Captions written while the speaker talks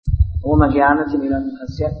Om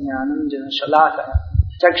Jnanatimirandhasya Jnananjana Shalakaya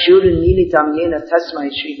Chakshurunmilitam Yena Tasmai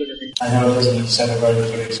Shri Gurave. I know it doesn't set a very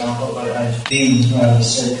good example, but I've been rather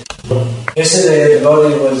sick. Yesterday a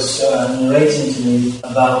devotee was narrating to me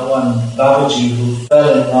about one Babaji who fell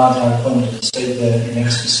in Radha Kund and stayed there in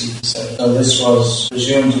ecstasy for 7 days. So this was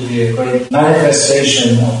presumed to be a great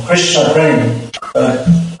manifestation of Krishna prema. But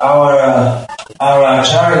our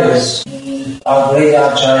acharyas, our great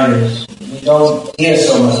acharyas, we don't hear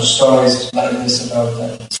so much stories like this about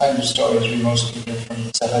that. The kind of stories we mostly hear from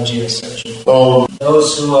Sahajiya section. So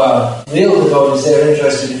those who are real devotees, they're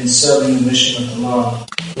interested in serving the mission of the Lord.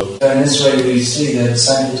 So in this way we see that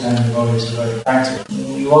Sankirtana devotees are very practical.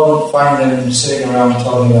 You won't find them sitting around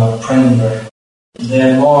talking about praying.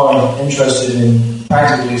 They're more interested in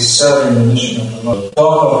practically serving the mission of the Lord.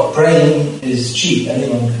 Talk of praying is cheap.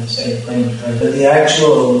 Anyone can say praying. But the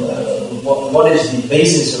actual what is the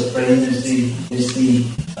basis of praying is the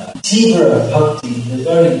tīvra bhakti, the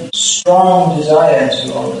very strong desire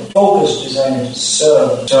or the focused desire to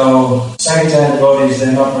serve. So Sankirtana devotees,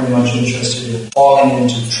 they're not very much interested in falling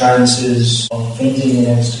into trances or fainting in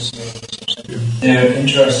ecstasy. They're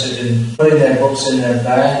interested in putting their books in their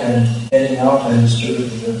bag and getting out and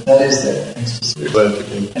distributing them. That is their ecstasy.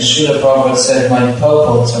 As Srila Prabhupada said, my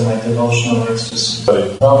purports are my devotional ecstasy.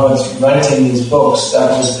 Prabhupada's writing these books, that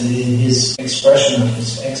was his expression of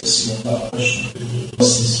his ecstasy about Krishna. It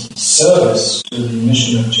was his service to the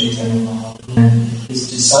mission of Chaitanya Mahaprabhu. And his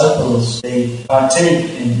disciples, they partake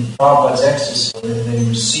in Prabhupada's ecstasy. They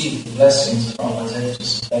receive the blessings of Prabhupada's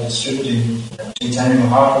ecstasy by distributing Chaitanya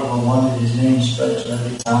Mahaprabhu wanted his name spread to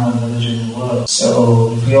every town and village in the world.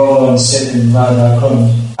 So if we all go and sit in Radha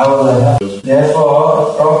Kund, how will that happen?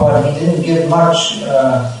 Therefore, Prabhupada, he didn't give much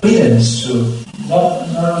credence to, not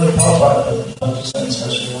only Prabhupada, but Dr.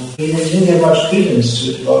 Sankirtana. He didn't give much credence to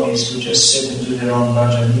devotees who just sit and do their own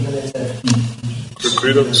bhajan, even if they're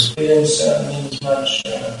credence means much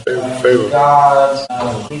regard,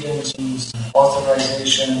 credence means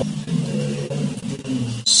authorization.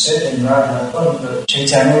 Sit in Radha Kund, but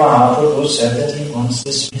Chaitanya Mahaprabhu said that he wants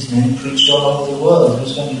his name preached all over the world.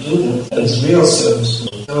 Who's going to do that? That is real service.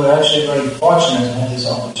 So we're actually very fortunate to have this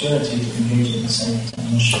opportunity to engage in the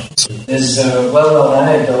Sankirtana mission. There's a well-known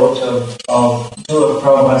anecdote of two of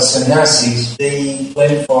Prabhupada's sannyasis. They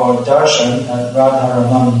went for darshan at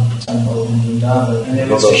Radharaman temple in Vrindavan, and they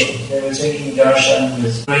were taking darshan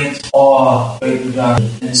with great awe, great regard.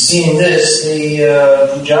 And seeing this, the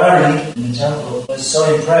pujari in the temple was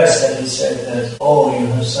so impressed that he said that, oh, you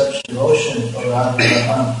have such devotion for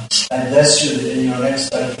Radharaman. I bless you that in your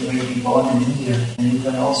next life you may be born in India and you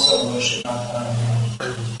can also worship Radharaman.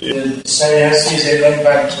 The sannyasis, they went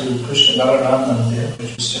back to Krishna Balaram Mandir,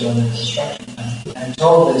 which was still under construction, and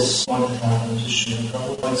told this what had happened to Srila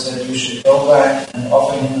Prabhupada. Said you should go back and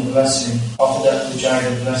offer him the blessing, offer that pujari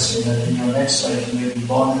the blessing that in your next life you may be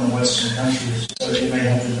born in the Western countries, so that you may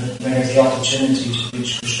have the opportunity to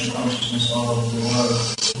preach Krishna consciousness all over the world,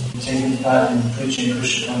 taking part in preaching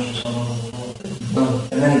Krishna consciousness all over the world.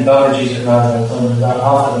 There are many Babajis at Radha Kund, about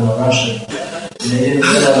half of them are Russian. And they didn't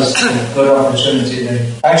realize the good opportunity there.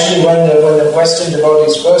 Actually, when the Western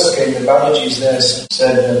devotees first came, the Babajis there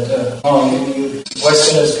said that, no, you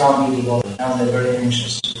Westerners can't be devoted. Now they're very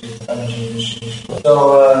anxious to be Babaji initiation. So,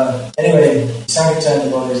 anyway, Sankirtana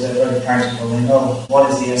devotees, they're very practical. They know what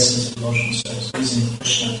is the essence of devotional service. Pleasing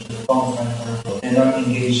Krishna to the parampara. They're not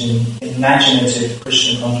engaged in imaginative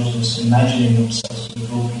Krishna consciousness, imagining themselves to be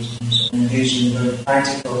gopis. Engaged in a very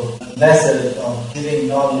practical method of giving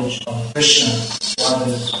knowledge of Krishna to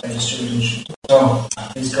others by distribution. So,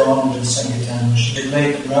 please go on with the Sankirtana mission. It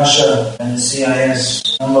made Russia and the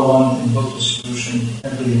CIS #1 in book distribution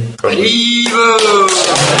every year.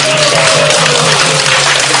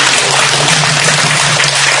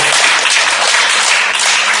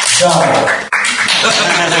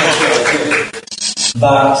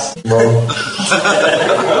 But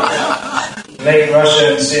make Russia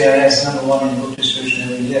and CIS #1 in book distribution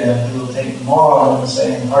every year, it will take more than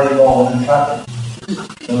saying Haribol and clapping.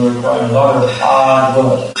 It will require a lot of hard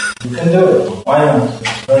work. You can do it. Why not?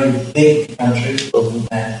 Very big country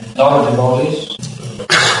and a lot of devotees.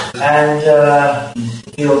 And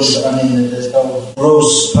there's no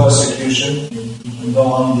gross persecution. You can go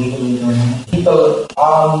on legally doing it. People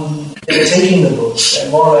they're taking the books. They're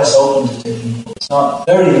more or less open to taking the books. It's not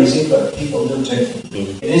very easy, but people do take it.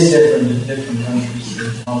 It is different in different countries.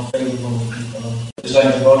 How favorable people are. It's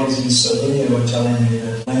like devotees in Slovenia were telling me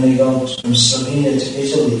that when they go from Slovenia to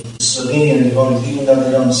Italy, the Slovenian devotees, even though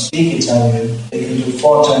they don't speak Italian, they can do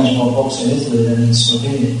 4 times more books in Italy than in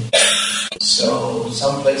Slovenia. So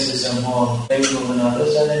some places are more favorable than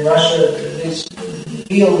others, and in Russia the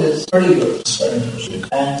field is pretty good. It's very good.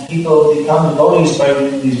 And people become devotees by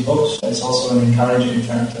reading these books. That's also an encouraging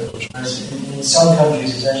factor. In some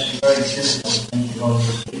countries, it's actually very difficult to make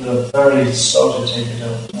devotees. People are very slow to take it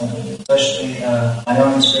up. Especially, my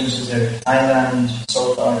own experiences there in Thailand,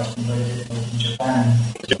 so far it's been very difficult. In Japan,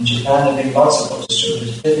 there have been lots of books distributed.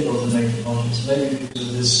 It's difficult to make devotees. Maybe because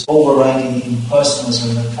of this overriding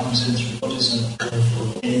impersonalism that comes in through Buddhism.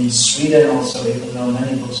 In Sweden also, even though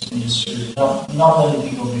many books have been distributed, not many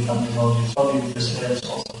people become devotees, probably because there is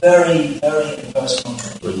also very, very impersonal.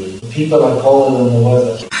 The people are colder than the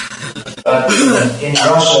weather. But in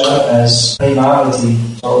Russia, as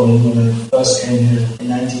Premavati told me when I first came here in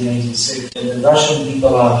 1986, the Russian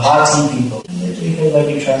people are hearty people. You can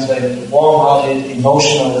maybe translate it, warm-hearted,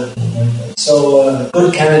 emotional. So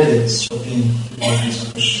good candidates for being devotees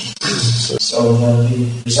of Krishna. So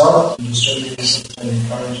the result of distributing this is very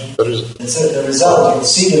encouraging. The result, you'll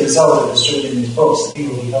see the result of distributing these books, that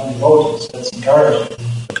people become devotees. That's encouraging.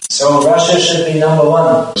 So Russia should be number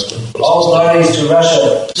one. All glories to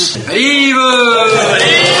Russia.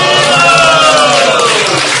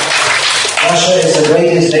 Russia is the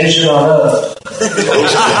greatest nation on earth.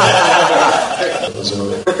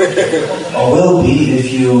 Or will be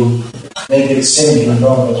if you make it sing in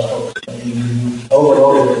Prabhupada's book. You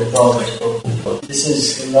overload it with Prabhupada's book. This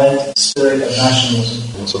is the right spirit of nationalism.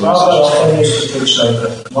 Prabhupada often used to preach like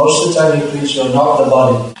that. Most of the time he preached, you're not the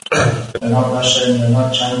body. You're not Russian, you're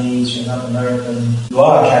not Chinese, you're not American. You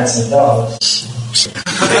are cats and dogs.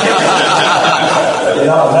 You're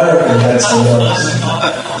not American cats and dogs.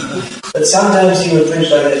 But sometimes he would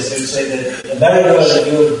preach like this. He would say that America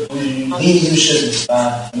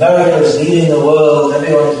is leading the world.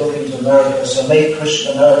 Everyone is looking to America. So make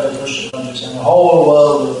America Christian countries, and the whole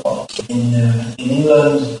world will follow. In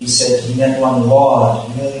England, he said he met one lord.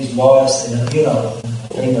 You know these lords?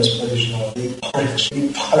 Famous British lord. Beef porridge.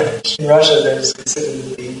 In Russia, that is considered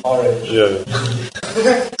to be porridge. Yeah.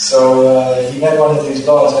 So he met one of these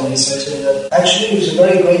lords, and he said to him that actually it was a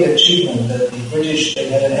very great achievement that the British, they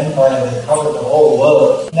had an empire that covered the whole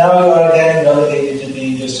world. Now you are again relegated to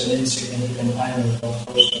being just an insignificant island off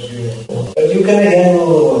the coast of Europe. But you can again rule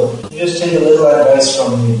the world. You just take a little advice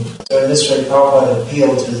from me. So in this way, Prabhupada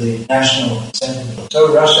appealed to the national sentiment.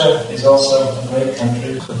 So Russia is also a great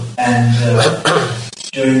country, and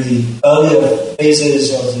during the earlier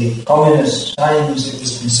phases of the communist times, it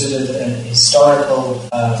was considered an historical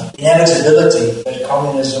inevitability that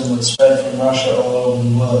communism would spread from Russia all over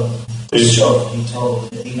the world. Khrushchev, he told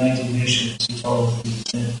the United Nations, he told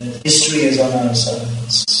that history is on our side.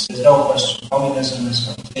 There's no question. Communism is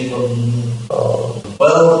going to take over the world.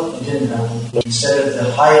 Well, it didn't happen. Instead of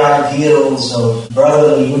the high ideals of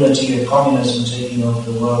brotherly unity of communism taking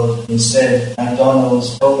over the world, instead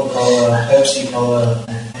McDonald's, Coca-Cola, Pepsi-Cola,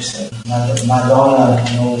 and Madonna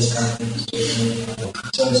and all this kind of things taking over.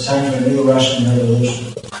 So it's time for a new Russian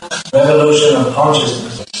revolution. Revolution of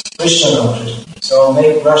consciousness. Krishna consciousness. So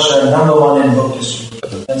make Russia number one in book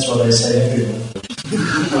distribution. That's what I say everywhere.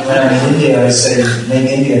 When I'm in India, I say make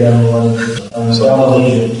India number one. I'm an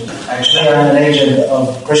agent. Actually, I'm an agent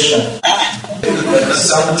of Krishna.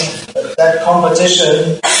 But that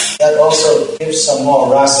competition, that also gives some more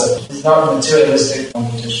rasa. It's not a materialistic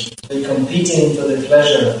competition. We're competing for the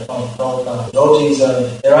pleasure of Prabhupada. Devotees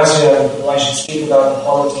they're asking why I should speak about the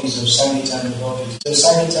qualities of Sankirtana devotees. So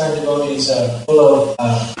Sankirtana devotees are full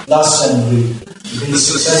of lust and greed. To be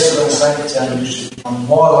successful in Sankirtana, you should become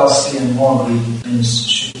more lusty and more greedy. You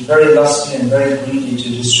should be very lusty and very greedy to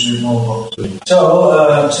distribute more books. So,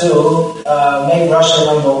 to make Russia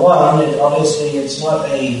number one, obviously it's not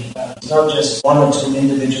just one or two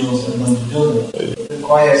individuals that are going to do it. It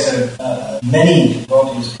requires many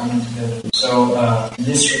devotees coming together. So, in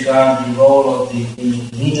this regard, the role of the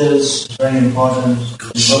leaders is very important.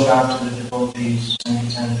 To look after the devotees, to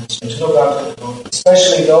look after the devotees,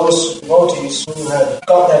 especially those devotees who have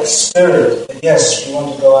got that spirit that yes, we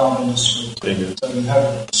want to go out in the street. So you have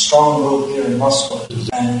a strong group here in Moscow,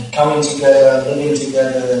 and coming together, living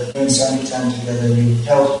together, doing Sankirtan together, you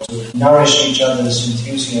help to nourish each other's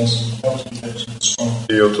enthusiasm, help to keep it strong.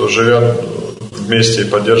 И вот живя вместе и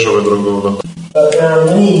поддерживая друг друга. But there are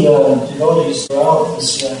many devotees throughout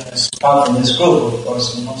this, apart from this group, of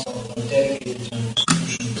course, and also dedicated to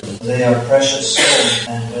institution. They are precious souls,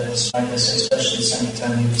 and like I say, especially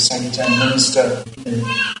Sankirtan, the Sankirtan minister, keep in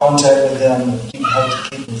contact with them, help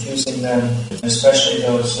to keep infusing them, especially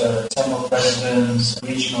those temple presidents,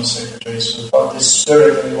 regional secretaries who've got this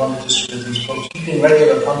spirit that we want to distribute these books. Keep in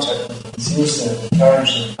regular contact with them, infuse them,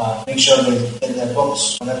 encourage them, make sure they get their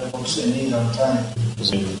books, whatever books they need on time.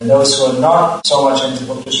 And those who are not so much into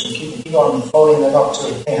book distribution, keep on following them up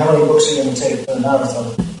to, hey, how many books are you going to take for the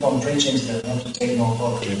marathon? Keep on preaching to them, you have to take more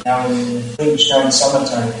books. Now when you preach now in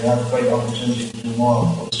summertime, you have a great opportunity to do more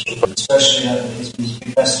books. Especially at these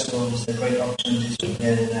big festivals, they're great opportunities to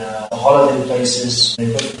get in the holiday places.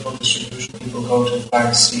 They go for book distribution, people go to the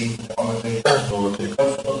Black Sea for the holiday.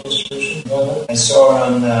 Go for book distribution. I saw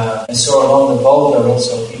along the Volga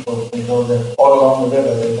also people, they go there, all along the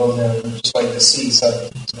river, they go there, just like the sea, so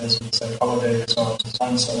it's like holiday resorts.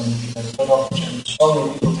 Find so many people, good opportunities, so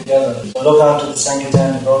many people together. So look after the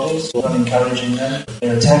Sankirtana devotees, we're not encouraging them.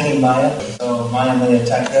 They're attacking Maya, so Maya may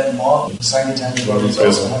attack them more. The Sankirtana devotees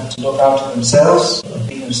also have to look after themselves,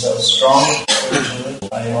 keep themselves strong spiritually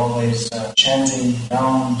by always chanting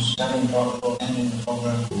rounds, chanting protocol, chanting the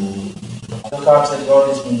program. Look after the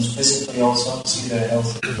devotees means physically also, see their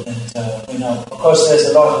health. Of course, there's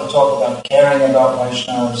a lot of talk about caring about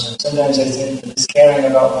Vaishnavas. And sometimes I think that this caring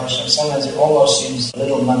about Vaishnavas, sometimes it almost seems a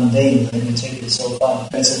little mundane when you take it so far.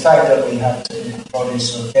 It's a fact that we have to,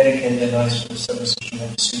 devotees who have dedicated their lives for the service, we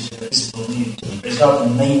have to see to their physical needs. It's not the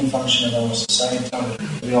main function of our society.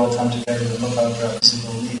 We all come together to look after our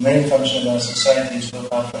physical needs. The main function of our society is to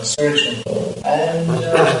look after our spiritual and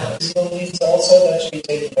physical needs also that should be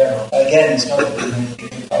taken care of. Again, it's not that we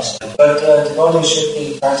can cost. But devotees should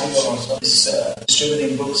be practical also.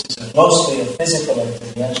 Distributing books is mostly a physical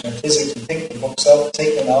activity. You actually physically pick the books up,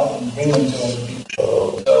 take them out, and bring them to other people.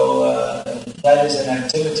 So that is an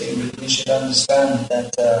activity which we should understand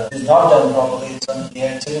that is not done properly. It's the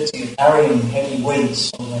activity of carrying heavy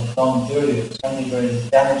weights over a long period. It's only very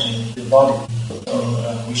damaging to the body.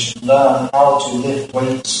 So we should learn how to lift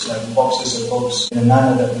weights like boxes of books in a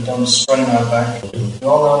manner that we don't sprain our back. You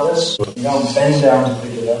all know this? You don't bend down to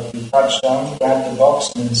pick it up. You touch down, grab the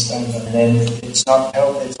box, and then stand up. And then it's not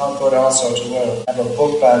healthy. It's not good also to have a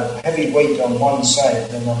book bag, heavy weight on one side,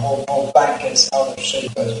 then the whole back gets out of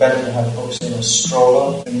shape. So it's better to have books in a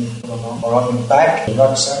stroller or on your back, a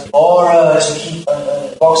rucksack, or to keep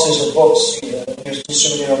boxes of books. Just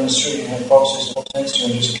distribute on the street, you have boxes of books next to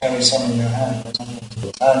you and just carry some in your hand.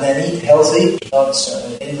 Then eat healthy.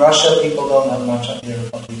 In Russia, people don't have much idea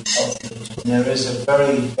about eating healthy. There is a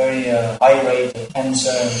very, very high rate of cancer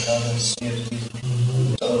and other severe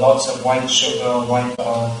diseases. So lots of white sugar, white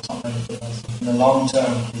flour, something in the long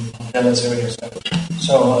term, deleterious.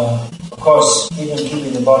 So, of course, even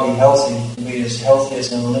keeping the body healthy, to be as healthy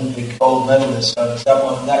as an Olympic gold medalist,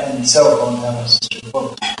 that in itself won't have a strict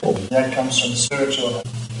book. That comes from spiritual.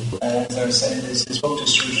 As I was saying, this book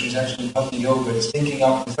distribution is actually Bhakti Yoga. It's thinking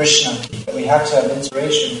up with Krishna. But we have to have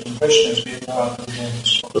inspiration from Krishna as we go out with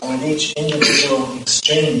Krishna. And with each individual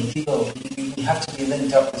exchange, we have to be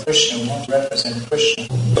linked up with Krishna. We have to represent Krishna.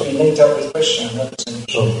 To be linked up with Krishna and represent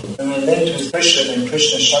Krishna. When we're linked with Krishna, then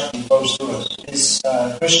Krishna Shakti flows through us. This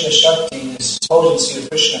Krishna Shakti, this potency of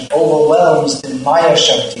Krishna, overwhelms the Maya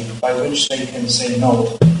Shakti, by which they can say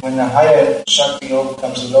no. When the higher Shakti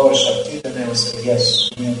overcomes the lower Shakti, then they will say yes.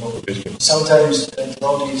 Sometimes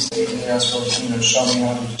devotees say to ask for, show me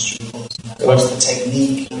how to distribute books. What's the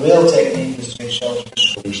technique? The real technique is to show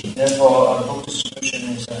Krishna. Therefore, book distribution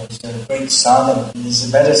is a great sadhana. It's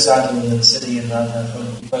a better sadhana than sitting in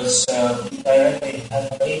Radha, because we directly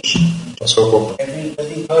have age.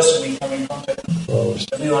 Every person we come in contact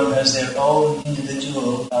with, everyone has their own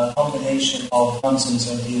individual combination of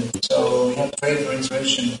nonsense ideas. So we have to pray for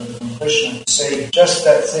inspiration from Krishna to say just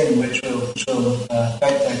that thing which will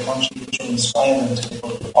affect their consciousness, which will inspire them to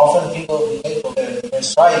people. Often people they're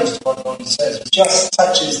striving to what God says. It just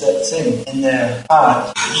touches that thing in their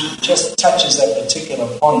heart, which just touches that particular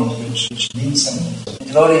point which means something. The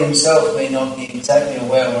devotee himself may not be exactly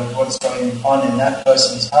aware of what's going on in that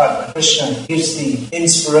person's heart, but Krishna gives the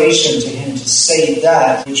inspiration to him to say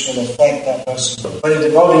that which will affect that person. When a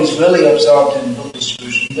devotee is really absorbed in book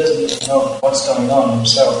distribution, he doesn't know what's going on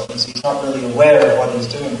himself, because he's not really aware of what he's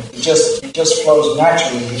doing. It just flows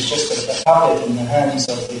naturally. He's just a puppet in the hands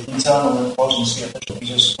of the internal potency of it. He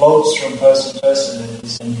just floats from person to person,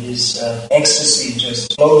 and his ecstasy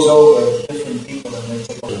just flows over different people, and they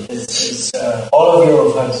take over. All of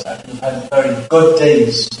you have had very good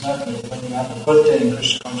days. When you have a good day in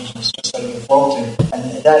Krishna consciousness, just like you're floating,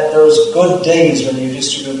 and those good days when you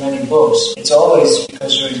distribute many books, it's always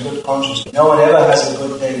because you're in good consciousness. No one ever has a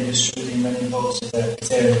good day distributing many books if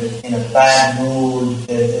they're in a bad mood,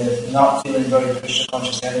 they're not feeling very Krishna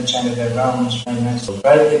conscious, they haven't chanted their rounds,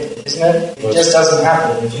 right? Isn't it? It just doesn't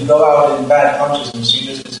happen. If you go out in bad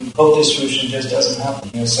consciousness, book distribution just doesn't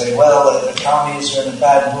happen. You say, well, the Kamis are in a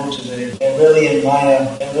bad mood today. They're really in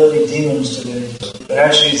Maya. They're really demons today. But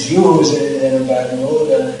actually, it's you who's in a bad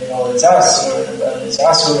mood. And, it's us. It's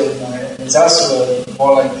us who are in Maya. It's us who are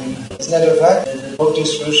more like as a matter of fact, the book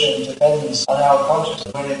distribution depends on our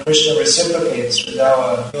consciousness. When Krishna reciprocates with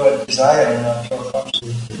our pure desire and our pure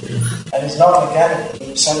consciousness. And it's not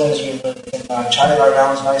mechanical. Sometimes we chant our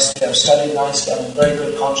rounds nicely, I've studied nicely, I'm in very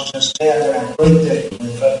good consciousness today, and then I have a great day.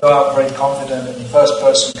 If I go out very confident, and the first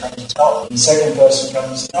person comes to top, and the second person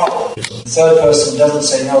comes to top. The third person doesn't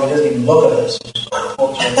say no, he doesn't even look at us. He just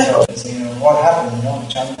walks right top and says, what happened? I'm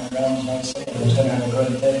chanting our rounds nicely, and I'm going to have a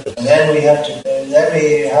great day. And then we have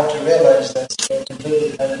to realize that we're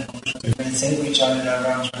completely dependent on Krishna. We think we chanted our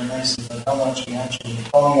rounds very nicely, but how much we actually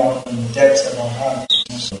calling out from the depths of our hearts.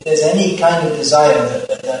 If there's any kind of desire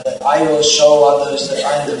that I will show others that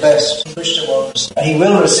I'm the best, Krishna will reciprocate. And he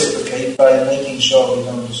will reciprocate by making sure we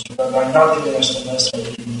don't destroy, by not giving us the mercy that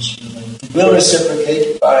we can destroy. He will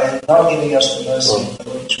reciprocate by not giving us the mercy for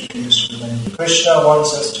which we can destroy. Krishna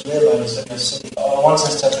wants us to realize that wants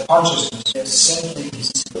us to have consciousness. Yes, simply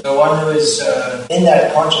the one who is in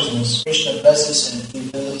that consciousness, Krishna blesses him with the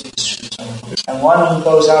ability to distribute books. And one who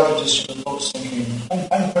goes out to distribute books thinking,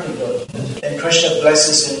 I'm pretty good. And Krishna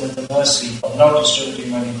blesses him with the mercy of not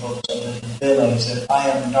distributing many books, so that he realizes that I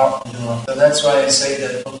am not the wrong. So that's why I say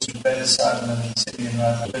that books are better sadhana than sitting in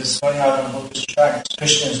Radha. Because going out on books tracks,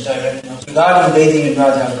 Krishna is directing us. Regarding bathing in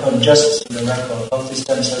Radha Kund, just for the record,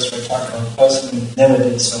 Bhakti-Siddhanta Saraswati Thakur, person never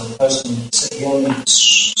did so. He only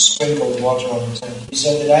sprinkled water on his head. He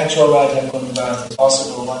said that actual Radha Kund bath is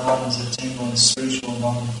possible when one is attained one's spiritual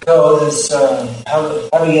knowledge. So there's how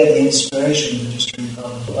do you get the inspiration to distribute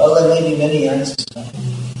God? Well, there may be many answers to that.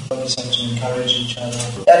 We always have to encourage each other.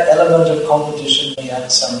 That element of competition may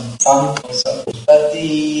add some fun also. But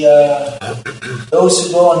those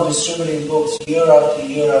who go on distributing books year after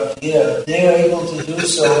year after year, they are able to do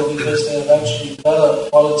so because they have actually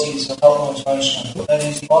developed qualities of topmost Vaishnava. That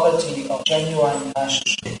is the quality of genuine passion.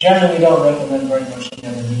 Generally, we don't recommend very much in the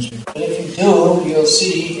other newspaper. But if you do, you'll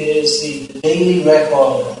see it is the daily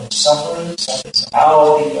record of suffering,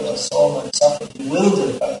 how people are so much suffering,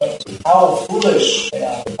 bewildered by how foolish they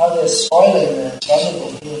are, how they're spoiling their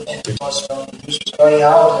valuable going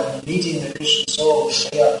out and meeting the Krishna souls.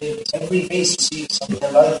 Every face sees something.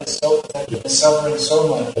 Their life is so pathetic. They're suffering so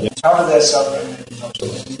much. How are they suffering?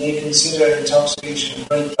 They consider intoxication a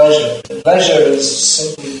great pleasure. The pleasure is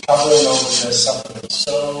simply covering over their suffering.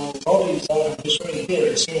 So devotees are really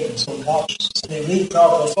here experiencing so much. They read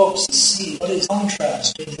Prabhupada books to see what is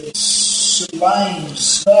contrast in the sublime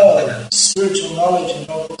spur, spiritual knowledge and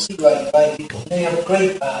books like people. They have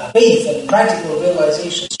great faith and practical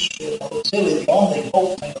realizations. Really, the only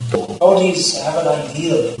hope. Devotees have an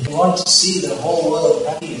ideal. They want to see the whole world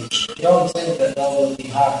happy. They don't think that there will be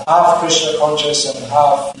half Krishna conscious and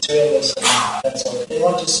half materialist, and that's all. They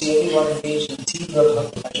want to see everyone engaged in Tivra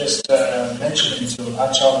Bhakti. I just mentioned to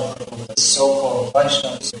Acharya Prabhu, the so-called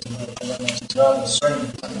Vaishnavas, rather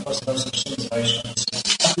strange. Of course, no such thing as Vaishnavas.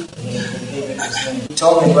 He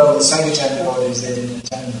told me, well, the Sankirtana devotees, they didn't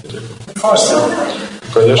attend. Of course they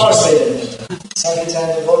didn't. Of course they didn't.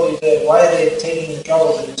 Sankirtana devotees, why are they taking the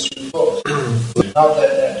trouble to distribute books? Not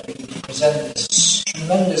that we present this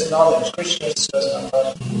tremendous knowledge. Krishna does not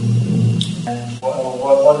practice. And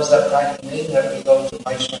what does that practice mean? That we go to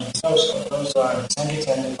Vaishnava. So those are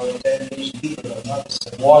Sankirtana devotees, dedication people, not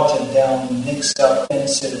just watered down, mixed up,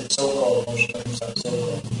 offensive, so-called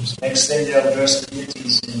Vaishnavas. Next thing they'll dress the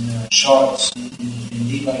deities in shorts, in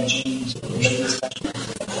Levi jeans,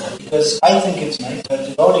 because I think it's nice, but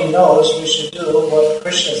the devotee knows we should do what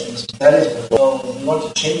Krishna thinks. That is good. So we want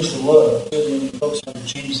to change the world. We folks want to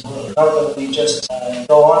change the world. Not that we just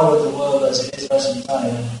go on with the world as it is present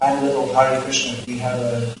time. And little Hare Krishna, we have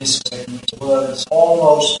a discotheque. The world is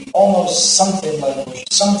almost something like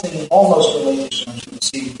something almost related to Krishna.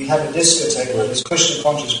 See, we have a discotheque where it's Krishna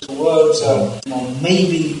conscious. The words are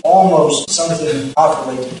maybe almost something half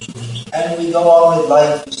related to Krishna. And we go on with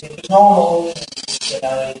life. It's normal. Get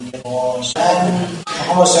married and divorce. And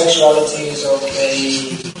homosexuality is okay.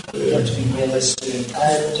 You have to be realistic.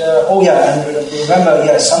 And and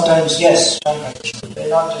remember, sometimes they're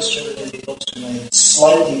not distributed the books to make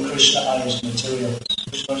slightly Krishnaized material.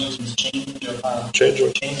 Krishna is change of heart. Change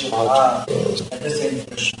of heart. Everything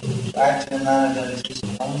Krishna. Act in a manner that is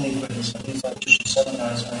only Krishna. These are Krishna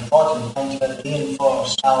seminars are important and that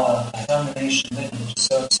reinforce our determination to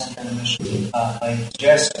serve Sankirtana mission. I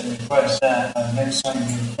suggest and request that next time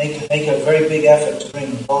you make a very big effort to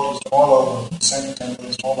bring devotees from all over,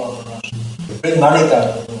 Sankirtana all over Russia. Bring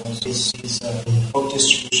Manika, his book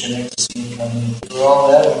distribution ecstasy coming. We were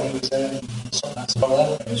all there when he was there.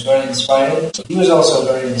 It was very inspiring. He was also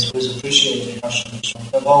appreciating Russia.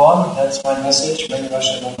 Number one, that's my message, make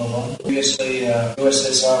Russia number one. Previously,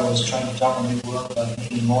 USSR was trying to dominate the world by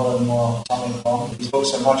making more and more atomic bombs. These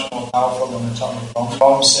books are much more powerful than atomic bombs.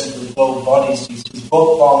 Bombs simply blow bodies. These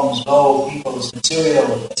book bombs blow people's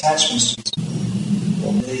material attachments to each other.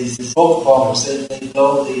 These book bombs, they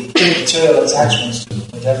blow the material attachments to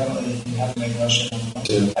it. But definitely, you have to make Russia number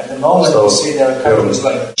one. At the moment, you see there are countries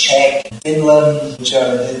like Czech, Finland, which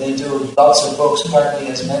they do lots of books, apparently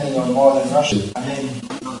as many or more than Russia. I mean,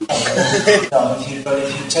 if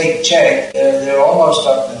you take Czech, they're almost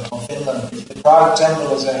up there. Or Finland, the Prague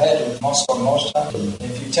Temple is ahead of Moscow most times.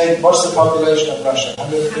 If you take, what's the population of Russia?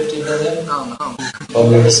 150 million? No.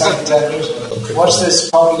 Sankirtana. What's this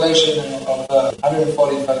population of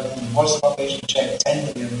 145 million? What's the population of Czech?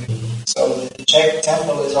 10 million. So the Czech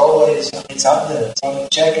temple is always, it's up there. So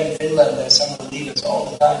Czech and Finland, they're some of the leaders all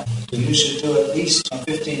the time. So you should do at least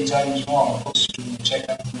 15 times more to Czech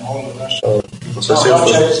and the whole of Russia. Not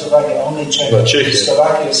Czechoslovakia, only Czech.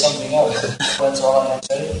 Slovakia is something else. That's all I have to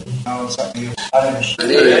say. Now it's up to you.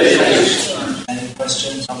 Any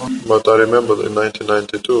questions? But I remember in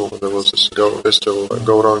 1992 when there was this festival,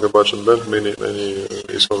 go around Gabach and Bent, many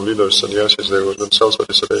His Holiness leaders, sannyasis, they were themselves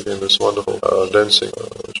participating in this wonderful dancing,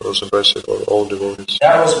 which was impressive for all devotees.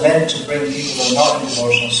 That was meant to bring people who are not in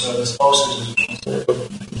devotional service closer to devotional service.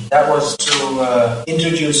 That was to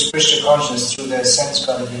introduce Krishna consciousness through their sense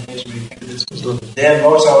gratification. Their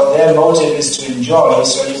motive is to enjoy,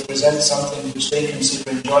 so you present something which they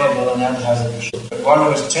consider enjoyable and advertise it. But one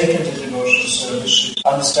who is taken to devotional service should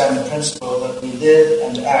understand the principle that we live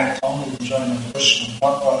and act only in enjoyment of Krishna,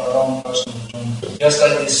 not for our own personal enjoyment. Just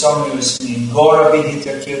like this song you were singing, Gora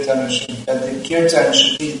Vidhita Kirtana, that the Kirtan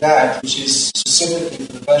should be that which is specifically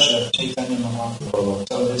for the pleasure of Chaitanya Mahaprabhu.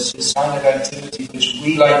 So this is kind of activity which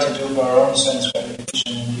we like to do for our own sense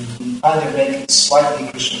gratification, and we kind of make it slightly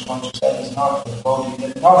Krishna conscious. That is not for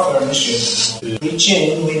the not for initiates.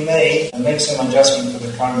 Preaching, we may make some adjustment for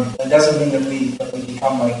the karma. That doesn't mean that we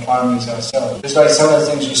become like karmis ourselves. Just like some of the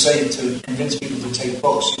things you say to convince people to take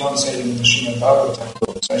books, you don't say them in the Srimad Bhagavatam.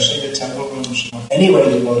 So I say the temple room, anyway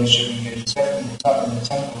devotees should engage, except in the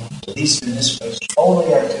temple, at least in this place.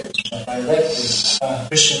 Only activities are directly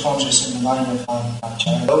Krishna conscious in the line of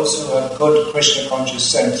Acharya. Those who have good Krishna conscious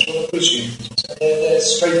sense will appreciate it. They're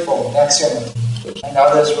straightforward, axiomatic. And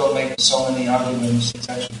others will make so many arguments. It's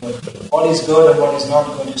actually good. What is good and what is not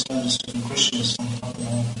good is understood in Krishna.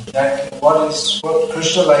 What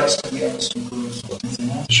Krishna likes to be understood in Guru.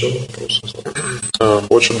 Sure.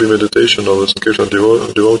 What should be meditation of a Sankirtan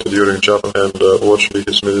devotee during japa, and what should be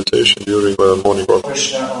his meditation during morning walk?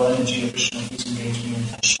 Krishna or energy of Krishna, please engage me in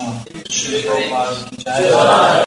Krishna.